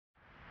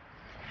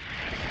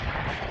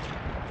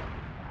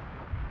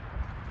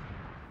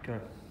Go.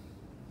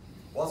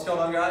 What's going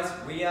on, guys?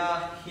 We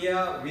are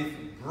here with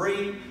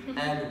Bree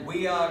and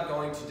we are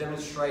going to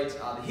demonstrate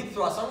the hip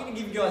thrust. I'm going to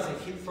give you guys a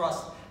hip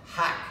thrust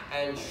hack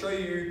and show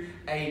you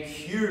a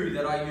cue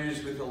that I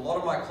use with a lot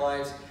of my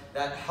clients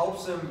that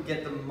helps them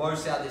get the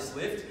most out of this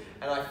lift,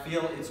 and I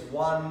feel it's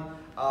one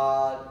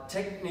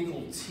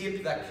technical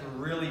tip that can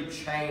really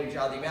change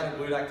the amount of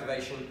glute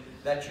activation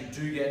that you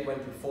do get when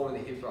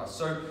performing the hip thrust.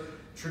 So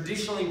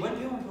traditionally, when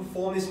people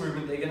perform this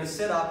movement, they're going to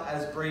set up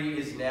as Bree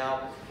is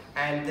now,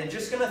 and they're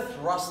just going to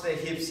thrust their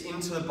hips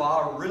into the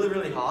bar really,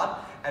 really hard.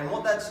 And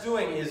what that's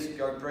doing is,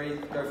 go Bree,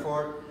 go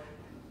for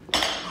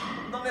it.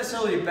 Not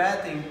necessarily a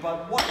bad thing,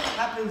 but what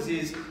happens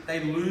is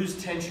they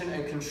lose tension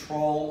and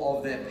control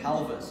of their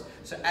pelvis.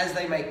 So as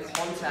they make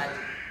contact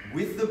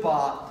with the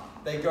bar,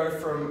 they go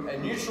from a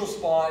neutral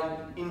spine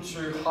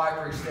into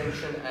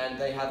hyperextension, and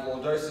they have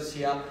lordosis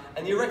here,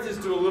 and the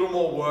erectors do a little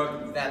more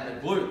work than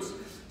the glutes.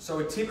 So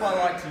a tip I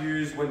like to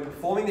use when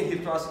performing the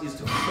hip thrust is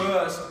to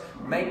first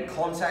make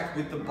contact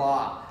with the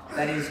bar.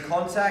 That is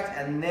contact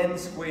and then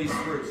squeeze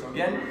through. So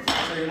again,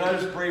 so you'll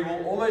notice Bree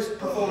will almost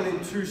perform it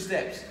in 2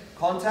 steps.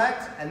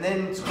 Contact and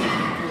then squeeze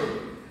it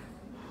through.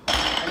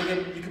 And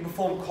again, you can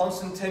perform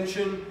constant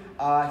tension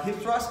hip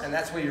thrust, and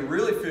that's where you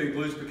really feel your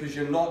glutes because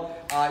you're not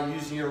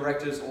using your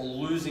erectors or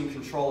losing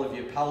control of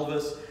your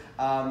pelvis.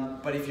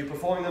 But if you're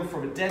performing them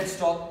from a dead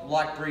stop,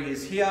 like Bree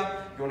is here,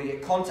 you want to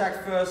get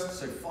contact first,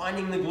 so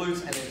finding the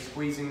glutes and then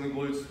squeezing the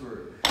glutes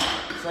through.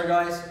 So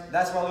guys,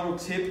 that's my little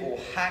tip or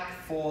hack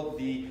for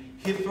the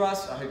hip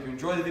thrust. I hope you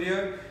enjoy the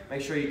video.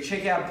 Make sure you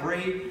check out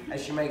Bree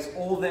as she makes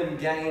all them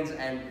gains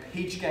and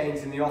peach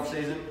gains in the off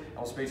season.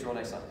 I'll speak to you all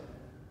next time.